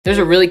There's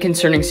a really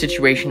concerning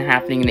situation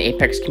happening in the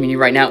Apex community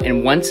right now,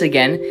 and once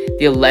again,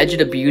 the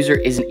alleged abuser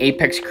is an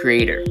Apex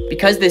creator.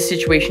 Because this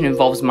situation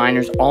involves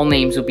minors, all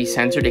names will be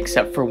censored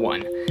except for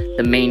one,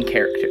 the main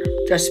character.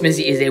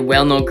 justsm1zzy is a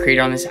well-known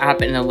creator on this app,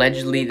 and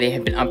allegedly they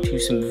have been up to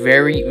some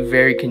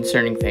very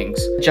concerning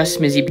things.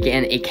 justsm1zzy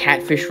began a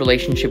catfish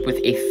relationship with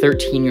a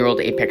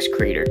 13-year-old Apex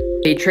creator.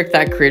 They tricked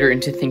that creator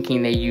into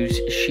thinking they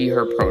used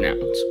she/her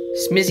pronouns.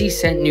 justsm1zzy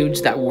sent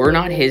nudes that were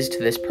not his to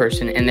this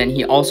person, and then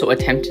he also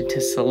attempted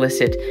to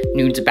solicit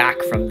nudes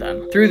back from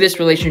them. Through this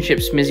relationship,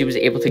 justsm1zzy was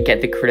able to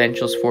get the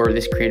credentials for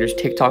this creator's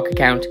TikTok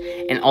account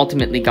and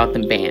ultimately got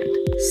them banned.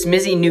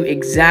 justsm1zzy knew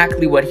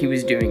exactly what he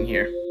was doing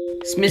here.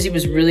 justsm1zzy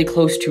was really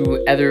close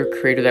to other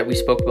creator that we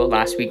spoke about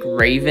last week,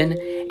 Raven,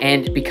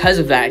 and because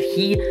of that,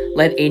 he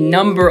led a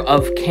number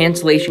of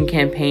cancellation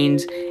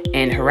campaigns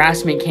and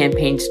harassment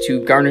campaigns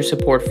to garner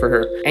support for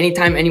her.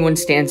 Anytime anyone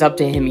stands up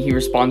to him, he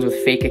responds with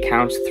fake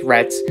accounts,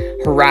 threats,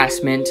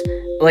 harassment.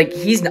 Like,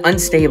 he's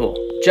unstable.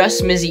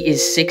 justsm1zzy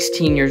is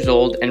 16 years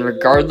old, and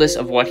regardless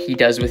of what he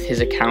does with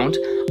his account,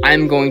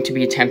 I'm going to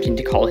be attempting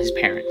to call his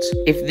parents.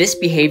 If this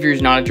behavior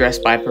is not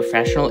addressed by a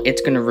professional,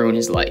 it's going to ruin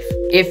his life.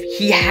 If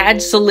he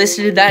had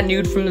solicited that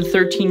nude from the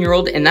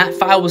 13-year-old and that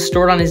file was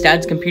stored on his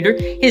dad's computer,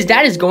 his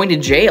dad is going to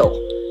jail.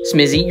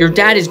 justsm1zzy, your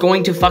dad is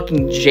going to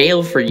fucking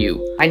jail for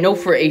you. I know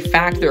for a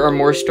fact there are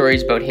more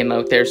stories about him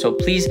out there, so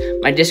please,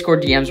 my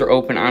Discord DMs are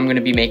open. I'm going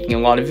to be making a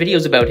lot of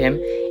videos about him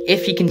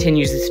if he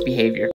continues this behavior.